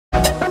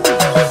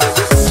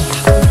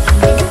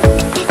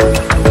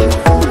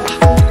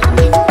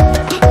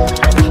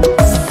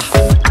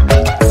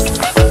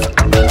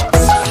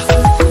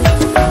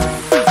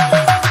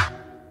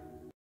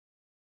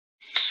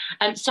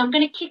So I'm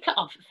going to kick it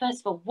off. First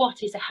of all,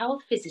 what is a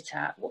health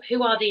visitor?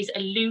 Who are these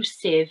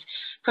elusive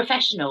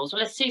professionals?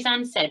 Well, as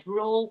Suzanne said,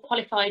 we're all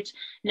qualified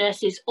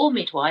nurses or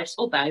midwives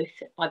or both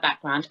by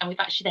background, and we've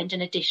actually then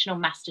done additional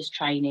master's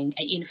training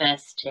at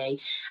university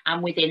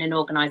and within an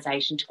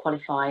organisation to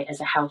qualify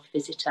as a health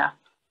visitor.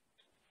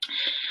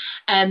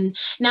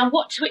 Now,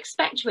 what to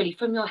expect really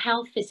from your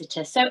health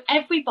visitor. So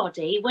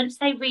everybody, once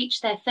they reach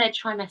their third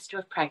trimester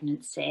of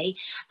pregnancy,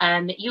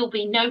 you'll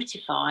be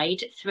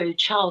notified through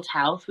Child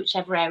Health,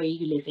 whichever area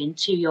you live in,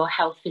 to your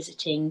health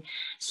visiting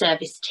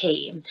service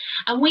team.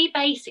 And we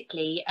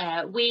basically,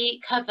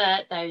 we cover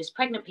those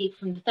pregnant people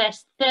from the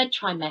third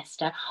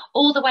trimester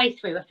all the way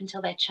through up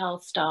until their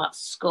child starts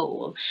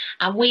school.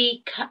 And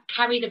we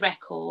carry the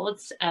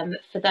records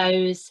for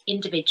those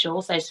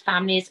individuals, those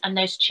families and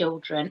those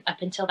children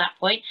up until that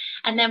point.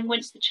 And then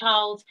once the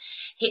child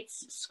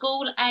hits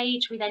school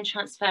age, we then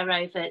transfer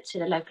over to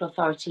the local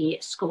authority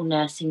school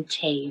nursing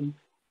team.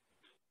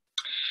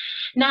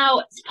 Now,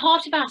 as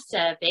part of our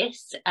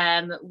service,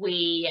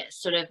 we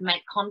sort of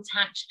make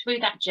contact through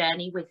that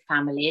journey with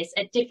families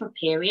at different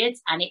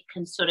periods, and it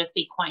can sort of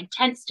be quite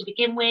intense to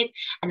begin with,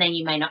 and then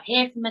you may not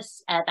hear from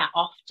us that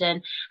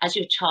often as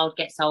your child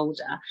gets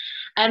older.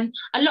 A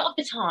lot of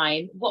the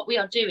time, what we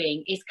are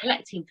doing is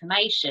collecting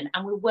information,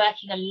 and we're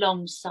working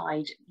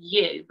alongside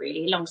you,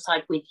 really,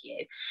 alongside with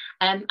you.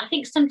 I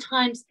think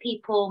sometimes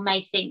people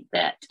may think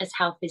that as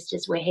health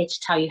visitors, we're here to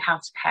tell you how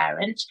to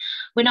parent.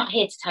 We're not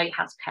here to tell you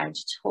how to parent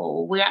at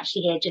all. We're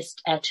actually here just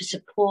to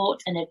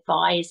support and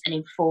advise and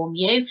inform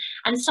you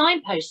and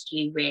signpost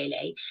you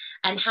really,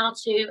 and how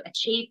to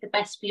achieve the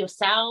best for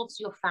yourselves,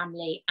 your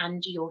family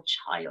and your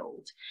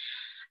child.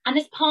 And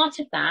as part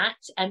of that,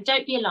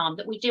 don't be alarmed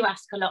that we do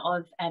ask a lot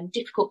of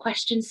difficult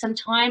questions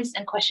sometimes,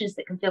 and questions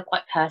that can feel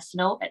quite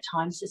personal at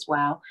times as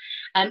well.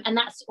 And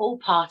that's all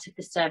part of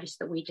the service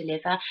that we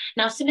deliver.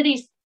 Now, some of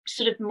these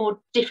sort of more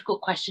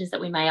difficult questions that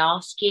we may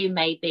ask you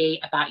may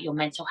be about your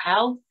mental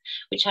health,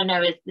 which I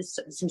know there's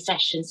some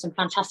sessions, some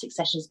fantastic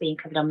sessions being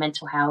covered on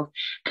mental health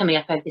coming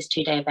up over this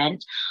 2-day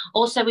event.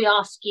 Also, we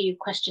ask you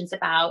questions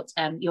about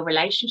your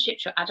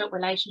relationships, your adult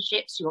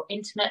relationships, your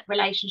intimate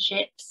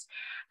relationships,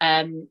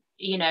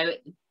 you know,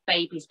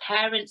 baby's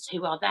parents,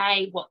 who are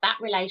they, what that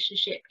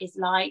relationship is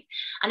like.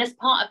 And as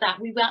part of that,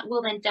 we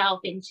will then delve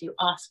into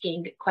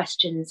asking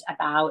questions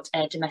about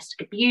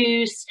domestic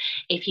abuse,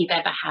 if you've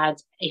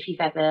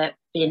ever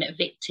been a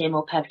victim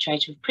or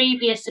perpetrator of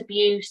previous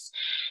abuse.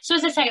 So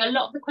as I say, a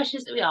lot of the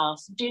questions that we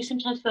ask do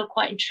sometimes feel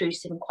quite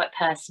intrusive and quite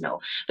personal.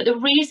 But the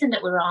reason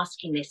that we're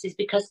asking this is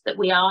because that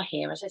we are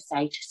here, as I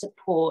say, to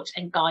support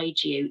and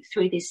guide you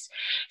through this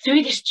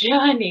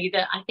journey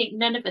that I think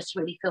none of us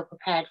really feel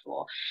prepared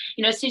for.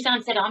 You know,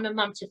 Suzanne said, I'm a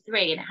mum to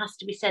 3, and it has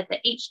to be said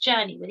that each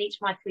journey with each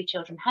of my 3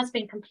 children has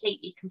been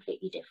completely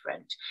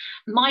different.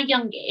 My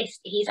youngest,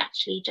 he's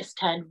actually just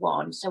turned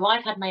 1. So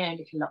I've had my own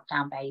little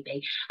lockdown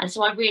baby. And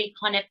so I really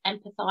kind of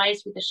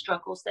empathise with the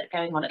struggles that are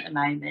going on at the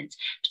moment,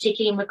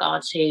 particularly in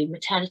regard to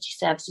maternity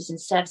services and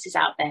services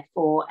out there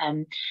for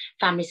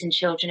families and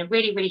children are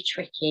really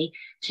tricky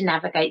to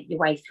navigate your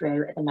way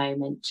through at the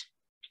moment.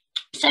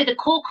 So the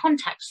core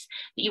contacts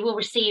that you will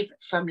receive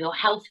from your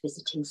health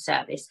visiting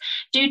service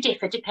do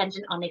differ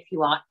dependent on if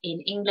you are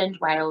in England,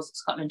 Wales,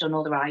 Scotland or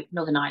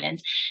Northern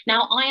Ireland.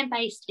 Now, I am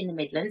based in the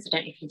Midlands, I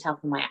don't know if you can tell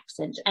from my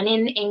accent, and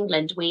in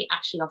England we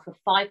actually offer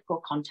 5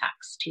 core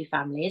contacts to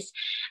families,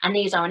 and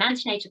these are an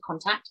antenatal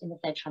contact in the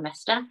 3rd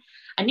trimester,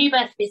 a new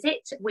birth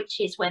visit,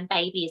 which is when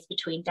baby is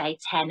between day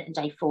 10 and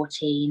day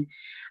 14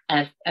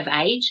 of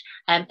age,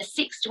 a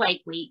 6 to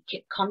 8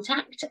 week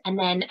contact, and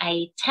then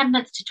a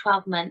 10-month to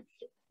 12-month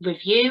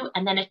review,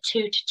 and then a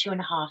 2 to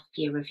 2.5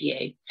 year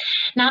review.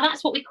 Now,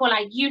 that's what we call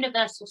our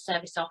universal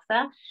service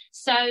offer.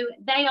 So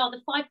they are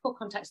the 5 core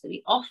contacts that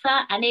we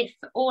offer, and if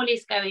all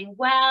is going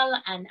well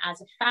and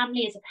as a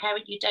family, as a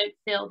parent, you don't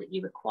feel that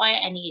you require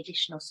any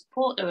additional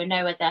support, there are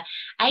no other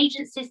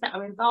agencies that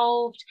are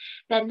involved,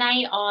 then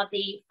they are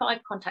the 5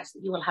 contacts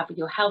that you will have with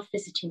your health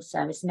visiting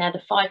service, and they're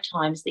the 5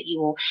 times that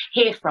you will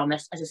hear from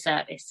us as a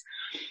service.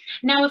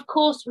 Now, of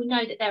course, we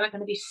know that there are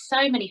going to be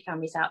so many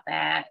families out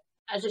there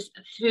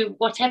through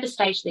whatever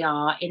stage they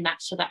are in that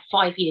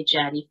 5-year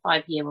journey,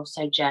 5-year or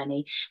so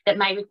journey, that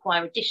may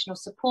require additional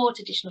support,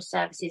 additional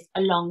services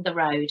along the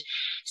road.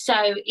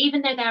 So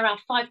even though there are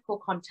 5 core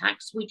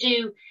contacts, we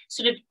do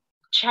sort of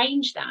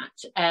change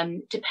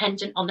that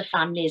dependent on the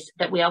families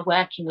that we are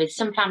working with.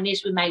 Some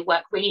families we may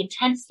work really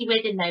intensely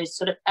with in those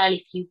sort of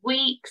early few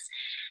weeks.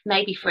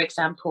 Maybe, for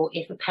example,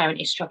 if a parent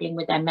is struggling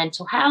with their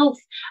mental health,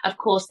 of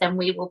course, then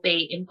we will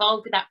be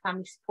involved with that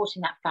family,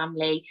 supporting that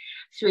family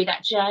through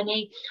that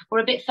journey. Or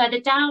a bit further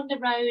down the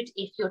road,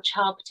 if your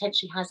child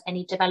potentially has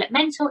any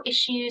developmental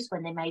issues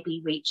when they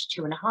maybe reach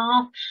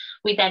 2.5,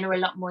 we then are a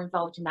lot more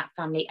involved in that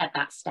family at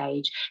that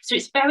stage. So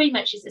it's very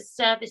much a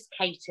service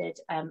catered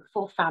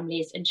for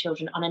families and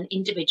children on an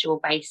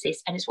individual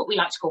basis, and it's what we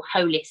like to call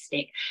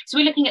holistic. So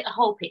we're looking at the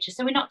whole picture.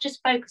 So we're not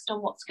just focused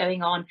on what's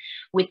going on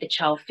with the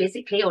child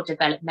physically or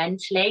developmentally,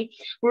 mentally.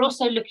 We're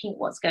also looking at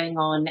what's going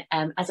on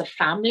as a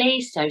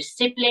family, so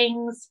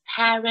siblings,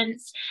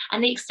 parents,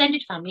 and the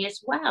extended family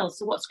as well.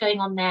 So what's going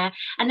on there?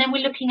 And then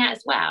we're looking at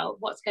as well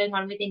what's going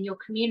on within your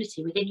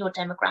community, within your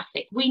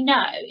demographic. We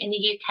know in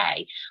the UK,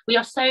 we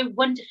are so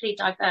wonderfully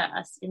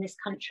diverse in this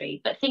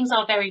country, but things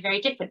are very,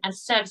 very different, and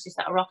services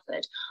that are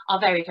offered are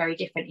very, very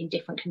different in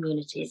different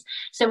communities.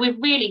 So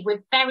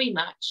we're very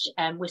much,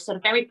 we're sort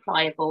of very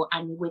pliable,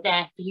 and we're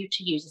there for you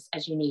to use us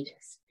as you need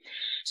us.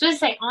 So as I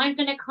say, I'm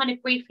going to kind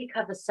of briefly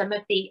cover some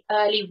of the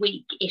early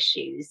week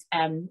issues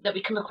that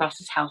we come across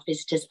as health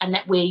visitors, and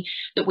that we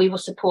will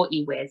support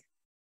you with.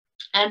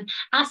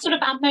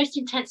 Our most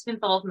intensive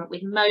involvement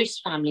with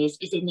most families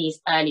is in these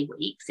early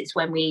weeks. It's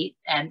when we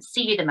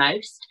see you the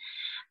most.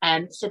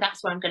 So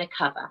that's what I'm going to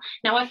cover.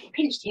 Now, I've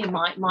pinched here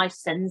my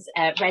son's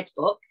red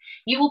book.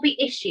 You will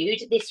be issued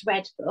this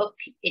red book.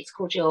 It's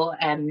called your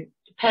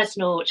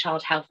personal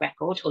child health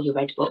record, or your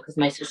red book, as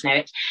most of us know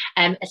it,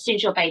 as soon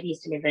as your baby is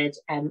delivered,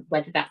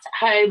 whether that's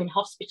at home, in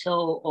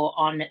hospital, or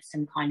on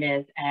some kind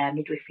of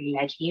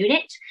midwifery-led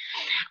unit.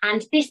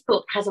 And this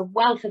book has a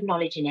wealth of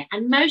knowledge in it,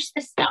 and most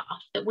of the stuff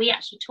that we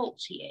actually talk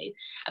to you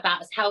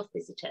about as health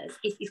visitors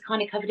is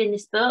kind of covered in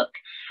this book.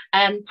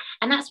 And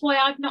that's why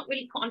I've not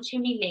really put on too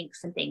many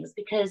links and things,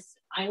 because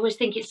I always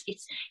think it's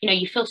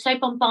you feel so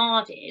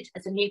bombarded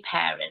as a new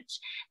parent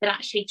that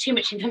actually too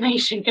much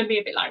information can be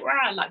a bit like,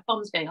 rah, like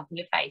bombs going off in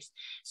your face.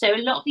 So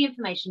a lot of the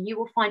information you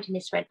will find in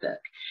this red book.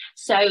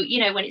 So,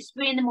 when it's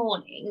 3 in the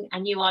morning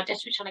and you are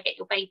desperately trying to get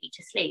your baby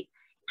to sleep,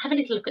 have a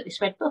little look at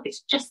this red book.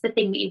 It's just the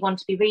thing that you want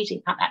to be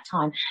reading at that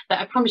time. But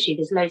I promise you,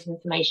 there's loads of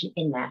information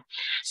in there.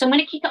 So I'm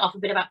going to kick it off a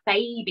bit about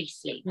baby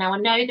sleep. Now, I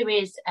know there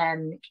is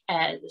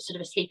sort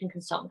of a sleeping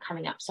consultant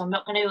coming up, so I'm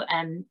not going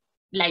to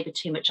labour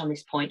too much on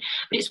this point,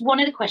 but it's one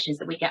of the questions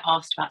that we get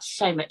asked about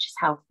so much as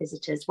health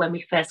visitors when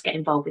we first get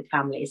involved with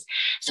families.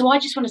 So I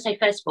just want to say,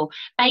 first of all,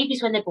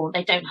 babies, when they're born,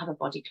 they don't have a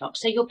body clock,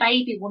 so your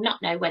baby will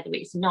not know whether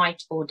it's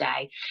night or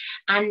day,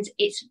 and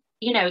it's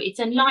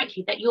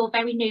unlikely that your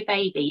very new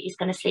baby is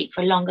going to sleep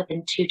for longer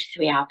than 2 to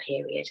 3 hour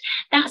period.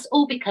 That's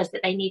all because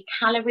that they need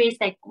calories.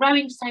 They're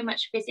growing so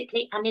much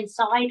physically and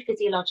inside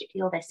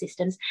physiologically, all their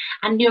systems,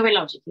 and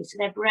neurologically. So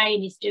their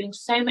brain is doing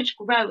so much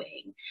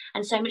growing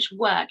and so much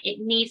work. It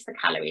needs the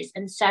calories.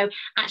 And so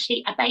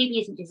actually a baby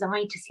isn't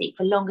designed to sleep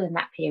for longer than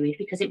that period,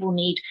 because it will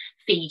need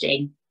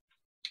feeding.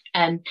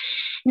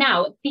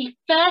 Now, the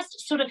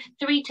first sort of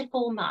 3 to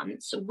 4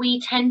 months, we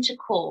tend to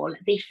call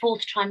the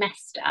 4th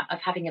trimester of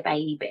having a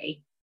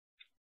baby.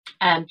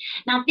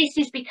 Now, this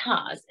is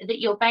because that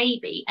your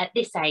baby at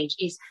this age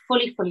is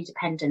fully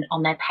dependent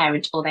on their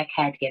parent or their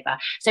caregiver.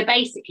 So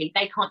basically,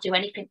 they can't do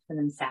anything for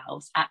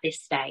themselves at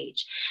this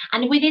stage.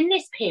 And within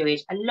this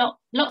period,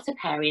 lots of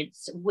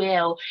parents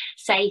will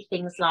say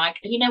things like,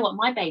 you know what,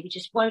 my baby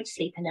just won't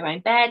sleep in their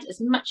own bed.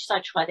 As much as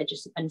I try, they're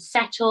just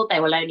unsettled.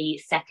 They will only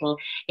settle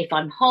if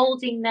I'm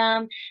holding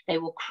them. They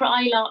will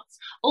cry lots.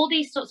 All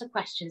these sorts of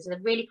questions are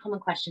the really common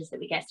questions that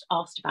we get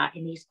asked about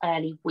in these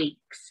early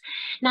weeks.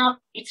 Now,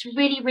 it's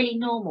really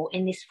normal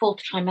in this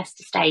 4th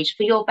trimester stage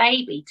for your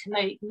baby to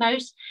be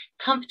most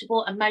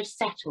comfortable and most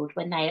settled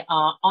when they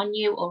are on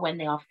you, or when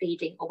they are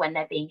feeding, or when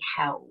they're being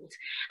held.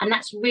 And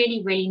that's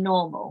really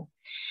normal.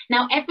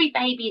 Now, every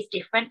baby is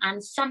different,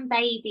 and some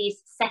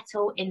babies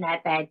settle in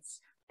their beds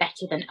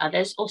better than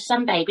others, or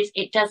some babies,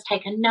 it does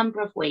take a number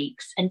of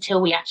weeks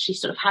until we actually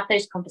sort of have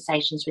those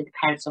conversations with the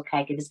parents or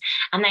caregivers,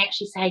 and they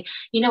actually say,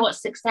 you know what,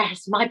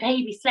 success, my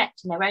baby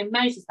slept in their own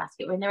Moses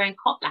basket or in their own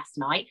cot last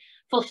night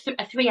for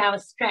a 3 hour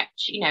stretch,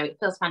 it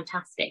feels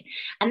fantastic.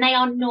 And they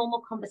are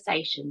normal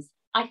conversations.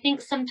 I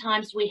think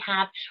sometimes we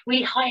have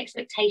really high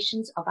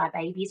expectations of our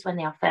babies when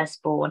they are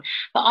first born,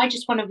 but I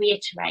just want to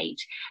reiterate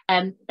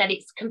that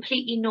it's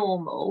completely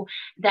normal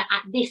that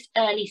at this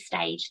early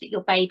stage that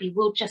your baby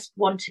will just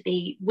want to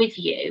be with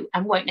you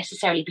and won't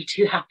necessarily be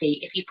too happy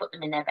if you put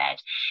them in their bed.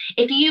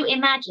 If you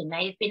imagine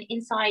they have been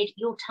inside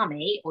your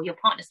tummy, or your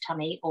partner's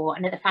tummy, or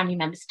another family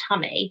member's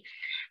tummy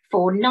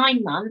for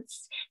 9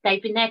 months,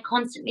 they've been there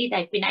constantly,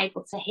 they've been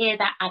able to hear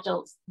that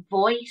adult's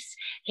voice,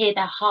 hear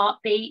their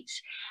heartbeat,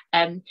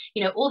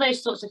 all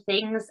those sorts of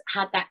things,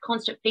 had that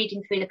constant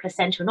feeding through the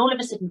placenta, and all of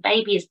a sudden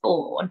baby is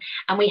born,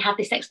 and we have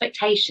this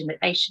expectation that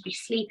they should be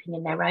sleeping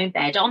in their own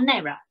bed on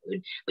their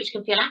own, which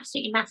can feel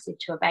absolutely massive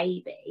to a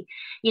baby.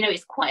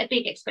 It's quite a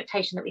big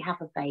expectation that we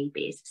have of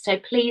babies. So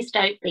please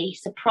don't be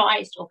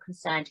surprised or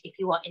concerned if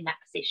you are in that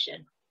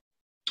position.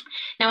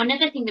 Now,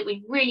 another thing that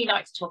we really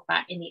like to talk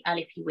about in the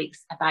early few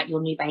weeks about your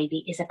new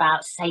baby is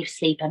about safe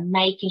sleep, and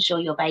making sure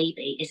your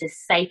baby is as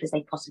safe as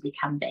they possibly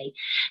can be.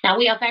 Now,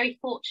 we are very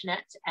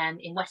fortunate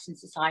in Western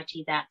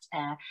society that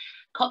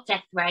Cot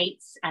death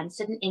rates and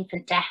sudden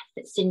infant death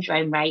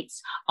syndrome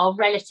rates are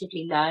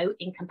relatively low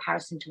in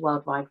comparison to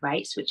worldwide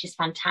rates, which is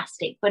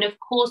fantastic. But of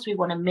course, we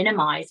want to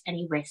minimise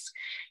any risk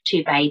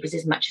to babies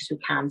as much as we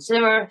can. So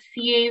there are a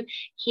few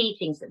key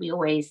things that we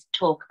always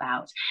talk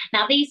about.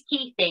 Now, these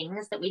key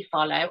things that we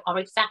follow are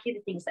exactly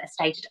the things that are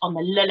stated on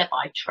the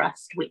Lullaby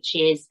Trust, which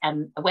is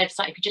a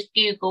website. If you just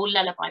Google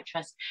Lullaby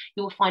Trust,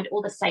 you will find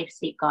all the safe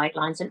sleep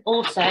guidelines. And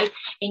also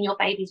in your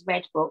baby's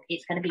red book,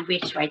 it's going to be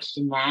reiterated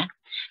in there.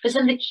 But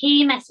some of the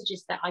key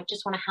messages that I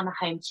just want to hammer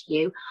home to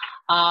you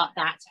are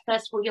that,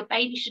 first of all, your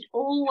baby should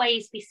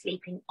always be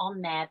sleeping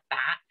on their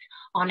back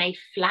on a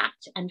flat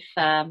and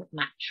firm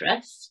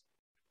mattress.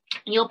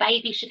 Your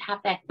baby should have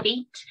their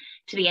feet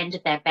to the end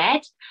of their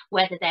bed,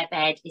 whether their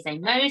bed is a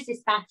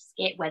Moses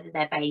basket, whether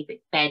their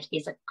baby bed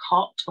is a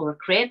cot or a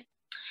crib.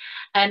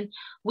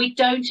 We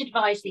don't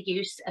advise the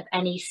use of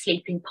any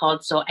sleeping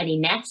pods or any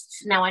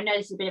nests. Now, I know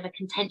this is a bit of a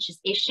contentious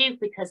issue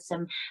because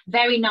some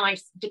very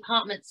nice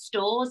department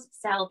stores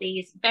sell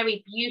these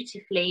very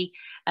beautifully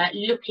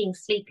looking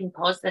sleeping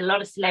pods that a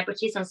lot of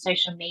celebrities on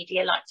social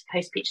media like to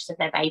post pictures of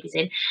their babies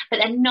in, but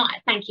they're not.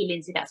 Thank you,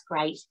 Lindsay, that's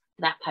great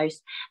for that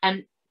post.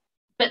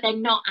 But they're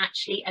not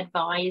actually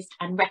advised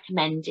and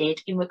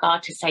recommended in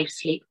regard to safe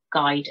sleep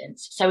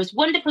guidance. So as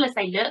wonderful as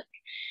they look,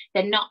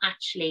 they're not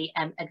actually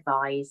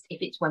advised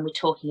if it's when we're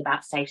talking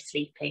about safe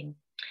sleeping.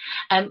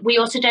 We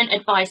also don't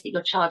advise that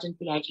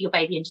your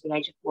baby under the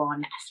age of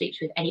 1 sleeps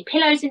with any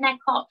pillows in their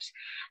cot.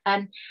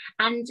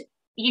 And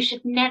you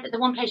should never, the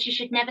one place you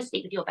should never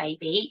sleep with your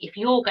baby if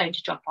you're going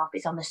to drop off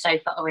is on the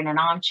sofa or in an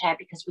armchair,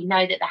 because we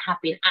know that there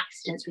have been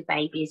accidents with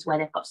babies where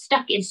they've got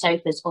stuck in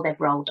sofas or they've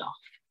rolled off.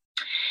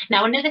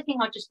 Now, another thing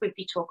I'll just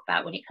briefly talk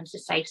about when it comes to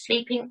safe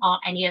sleeping are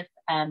any of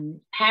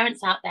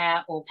parents out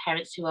there or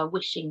parents who are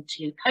wishing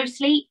to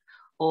co-sleep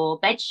or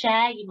bed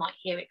share. You might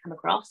hear it come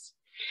across.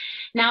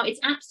 Now, it's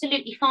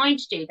absolutely fine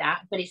to do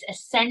that, but it's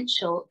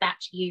essential that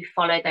you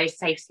follow those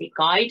safe sleep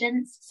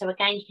guidance. So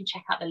again, you can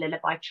check out the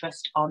Lullaby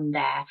Trust on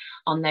there,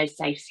 on those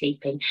safe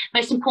sleeping.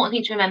 Most important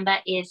thing to remember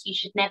is you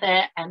should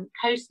never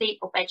co-sleep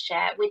or bed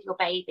share with your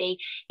baby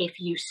if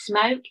you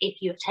smoke,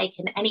 if you've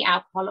taken any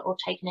alcohol or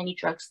taken any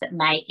drugs that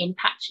may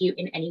impact you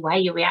in any way,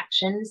 your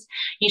reactions.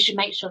 You should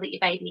make sure that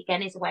your baby,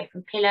 again, is away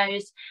from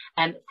pillows,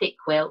 thick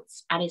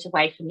quilts, and is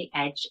away from the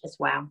edge as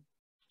well.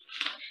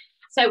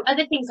 So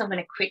other things I'm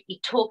going to quickly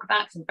talk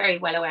about, because I'm very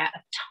well aware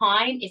of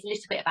time, is a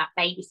little bit about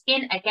baby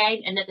skin.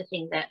 Again, another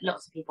thing that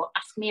lots of people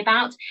ask me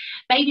about.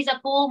 Babies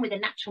are born with a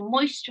natural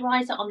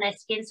moisturiser on their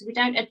skin, so we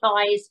don't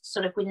advise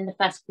sort of within the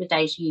first couple of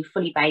days you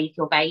fully bathe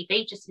your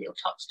baby. Just a little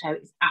top to toe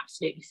is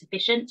absolutely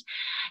sufficient.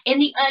 In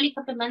the early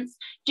couple of months,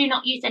 do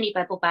not use any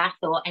bubble bath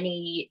or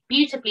any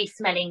beautifully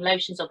smelling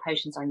lotions or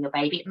potions on your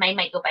baby. It may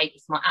make your baby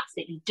smell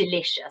absolutely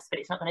delicious, but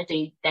it's not going to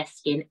do their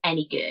skin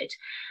any good.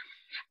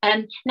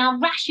 Now,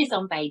 rashes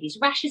on babies.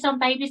 Rashes on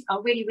babies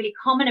are really, really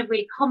common. A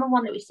really common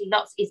one that we see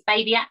lots is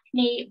baby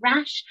acne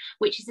rash,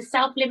 which is a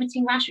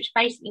self-limiting rash, which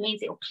basically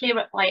means it will clear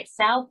up by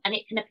itself, and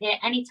it can appear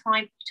any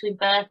time between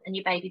birth and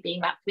your baby being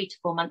about 3 to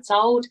 4 months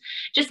old.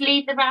 Just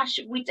leave the rash.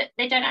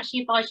 They don't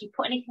actually advise you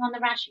put anything on the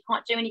rash. You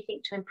can't do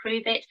anything to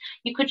improve it.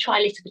 You could try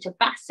a little bit of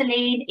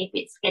Vaseline if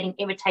it's getting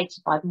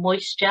irritated by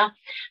moisture,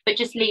 but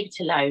just leave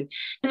it alone.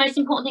 The most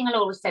important thing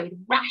I'll always say with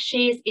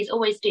rashes is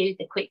always do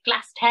the quick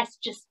glass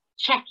test, just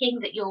checking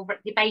that your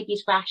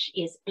baby's rash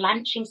is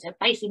blanching. So it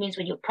basically means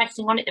when you're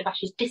pressing on it, the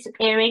rash is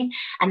disappearing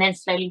and then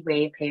slowly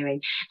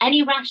reappearing.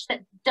 Any rash that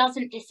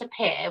doesn't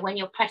disappear when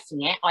you're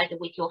pressing it, either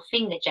with your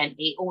finger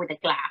gently or with a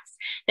glass,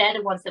 they're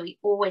the ones that we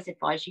always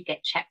advise you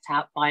get checked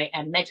out by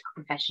a medical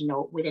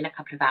professional within a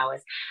couple of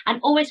hours. And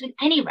always with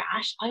any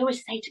rash, I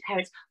always say to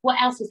parents,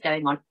 what else is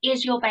going on?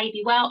 Is your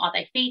baby well? Are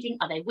they feeding?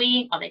 Are they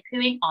weeing? Are they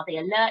cooing? Are they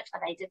alert?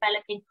 Are they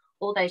developing?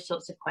 All those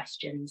sorts of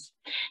questions.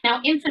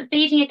 Now, infant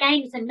feeding,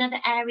 again, is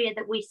another area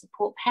that we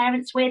support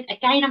parents with.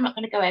 Again, I'm not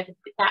going to go over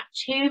that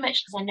too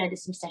much because I know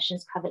there's some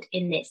sessions covered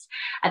in this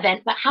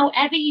event, but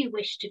however you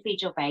wish to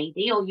feed your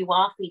baby, or you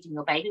are feeding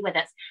your baby, whether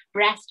that's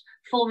breast,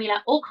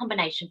 formula or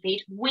combination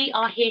feed, we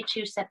are here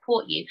to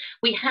support you.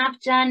 We have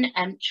done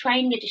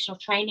additional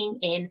training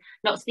in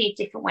lots of these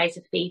different ways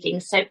of feeding.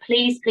 So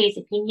please,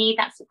 if you need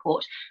that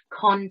support,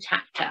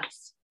 contact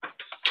us.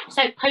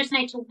 So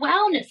postnatal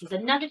wellness is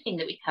another thing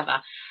that we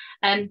cover.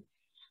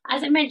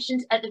 As I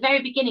mentioned at the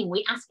very beginning,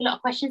 we ask a lot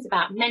of questions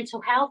about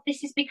mental health.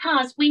 This is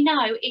because we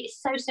know it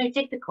is so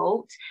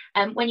difficult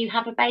when you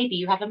have a baby.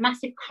 You have a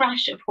massive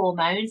crash of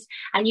hormones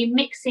and you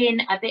mix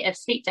in a bit of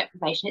sleep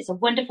deprivation. It's a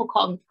wonderful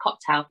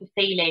cocktail for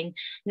feeling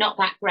not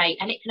that great,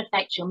 and it can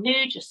affect your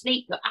mood, your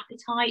sleep, your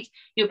appetite,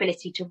 your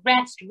ability to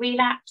rest,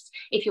 relapse.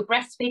 If you're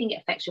breastfeeding,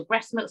 it affects your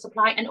breast milk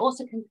supply and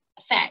also can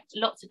affect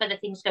lots of other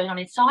things going on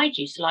inside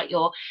you, so like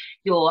your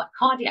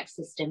cardiac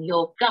system,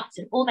 your gut,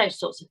 and all those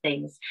sorts of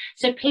things.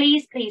 So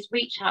please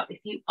reach out if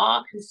you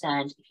are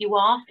concerned, if you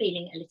are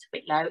feeling a little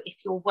bit low, if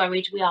you're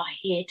worried. We are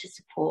here to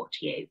support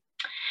you.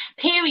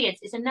 Periods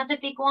is another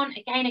big one.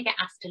 Again, I get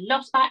asked a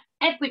lot about.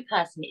 Every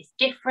person is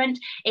different.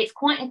 It's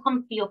quite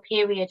uncommon for your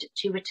period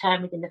to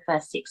return within the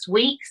first 6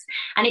 weeks.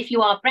 And if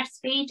you are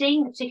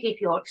breastfeeding, particularly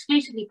if you're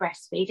exclusively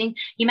breastfeeding,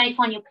 you may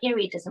find your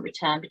period doesn't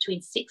return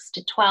between 6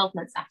 to 12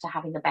 months after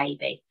having a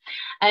baby.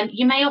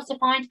 You may also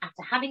find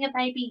after having a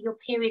baby, your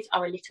periods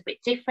are a little bit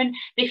different.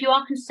 But if you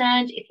are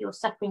concerned, if you're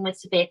suffering with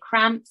severe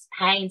cramps,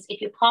 pains, if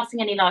you're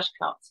passing any large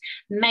clots,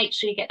 make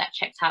sure you get that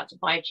checked out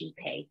by a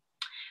GP.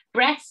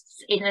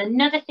 Breasts is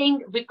another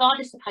thing,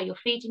 regardless of how you're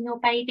feeding your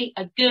baby,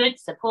 a good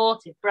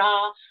supportive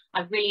bra,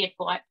 I really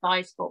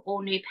advise for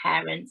all new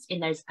parents in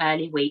those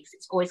early weeks.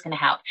 It's always going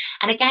to help.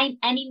 And again,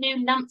 any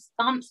new lumps,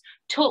 bumps,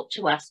 talk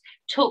to us,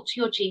 talk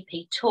to your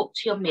GP, talk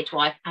to your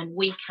midwife, and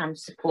we can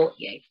support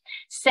you.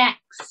 Sex,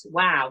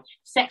 wow.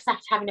 Sex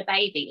after having a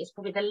baby is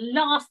probably the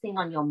last thing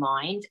on your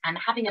mind, and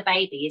having a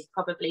baby is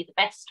probably the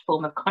best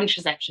form of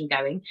contraception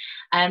going.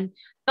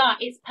 But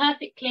it's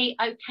perfectly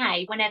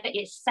okay whenever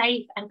it's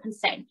safe and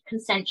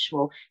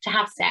consensual to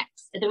have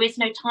sex. There is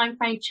no time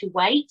frame to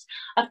wait.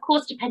 Of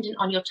course, dependent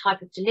on your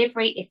type of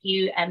delivery, if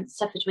you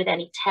suffered with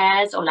any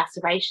tears or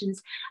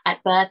lacerations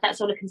at birth, that's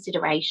all a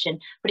consideration.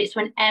 But it's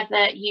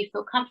whenever you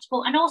feel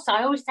comfortable. And also,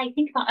 I always say,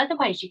 think about other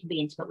ways you can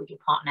be intimate with your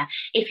partner.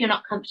 If you're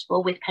not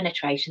comfortable with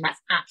penetration,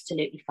 that's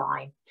absolutely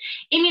fine.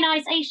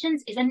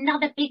 Immunisations is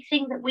another big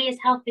thing that we as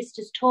health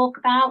visitors talk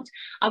about.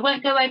 I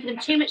won't go over them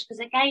too much because,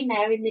 again,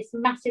 they're in this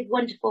massive,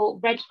 wonderful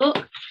red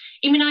book.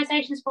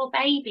 Immunisations for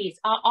babies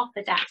are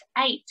offered at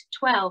 8,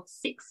 12,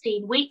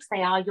 16 weeks.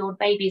 They are your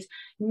baby's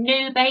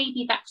new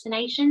baby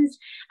vaccinations.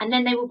 And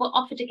then they will be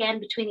offered again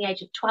between the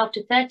age of 12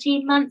 to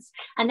 13 months,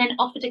 and then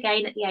offered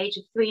again at the age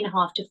of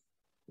 3.5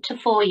 to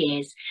 4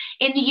 years.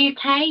 In the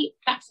UK,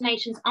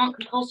 vaccinations aren't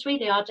compulsory.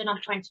 They are done on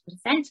 20%,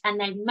 and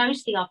they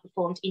mostly are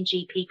performed in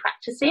GP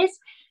practices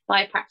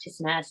by a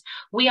practice nurse.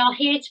 We are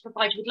here to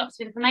provide you with lots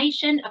of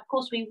information. Of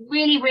course, we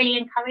really, really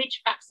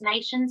encourage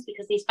vaccinations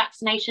because these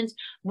vaccinations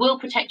will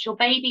protect your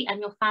baby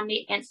and your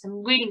family against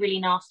some really, really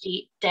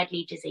nasty,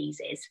 deadly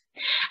diseases.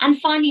 And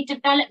finally,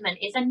 development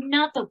is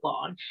another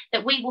one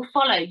that we will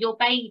follow your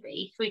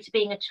baby through to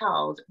being a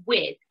child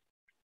with.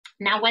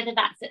 Now, whether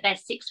that's at their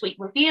 6-week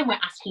review and we're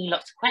asking you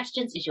lots of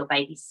questions, is your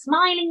baby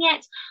smiling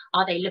yet?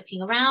 Are they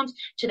looking around?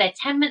 To their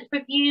 10-month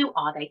review,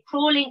 are they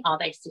crawling? Are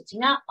they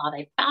sitting up? Are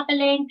they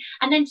babbling?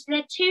 And then to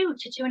their 2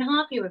 to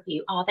 2.5 year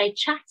review, are they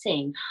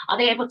chatting? Are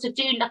they able to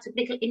do lots of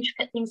little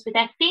intricate things with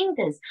their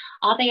fingers?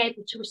 Are they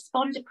able to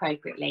respond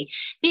appropriately?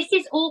 This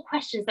is all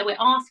questions that we're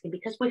asking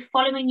because we're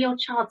following your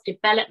child's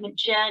development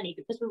journey,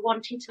 because we're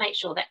wanting to make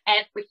sure that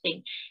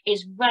everything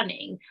is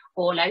running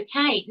all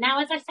okay. Now,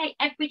 as I say,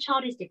 every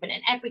child is different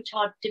and every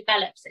child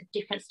develops at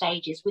different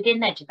stages within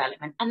their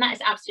development, and that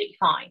is absolutely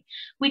fine.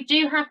 We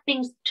do have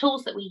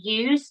tools that we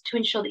use to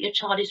ensure that your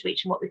child is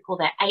reaching what we call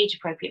their age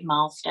appropriate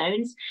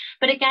milestones,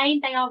 but again,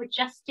 they are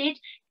adjusted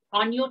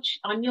on your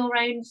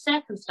own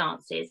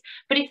circumstances.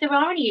 But if there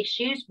are any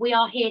issues, we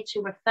are here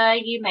to refer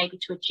you maybe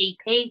to a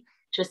GP,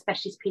 to a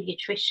specialist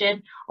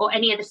paediatrician, or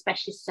any other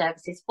specialist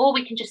services, or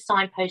we can just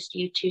signpost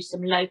you to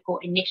some local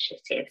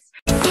initiatives.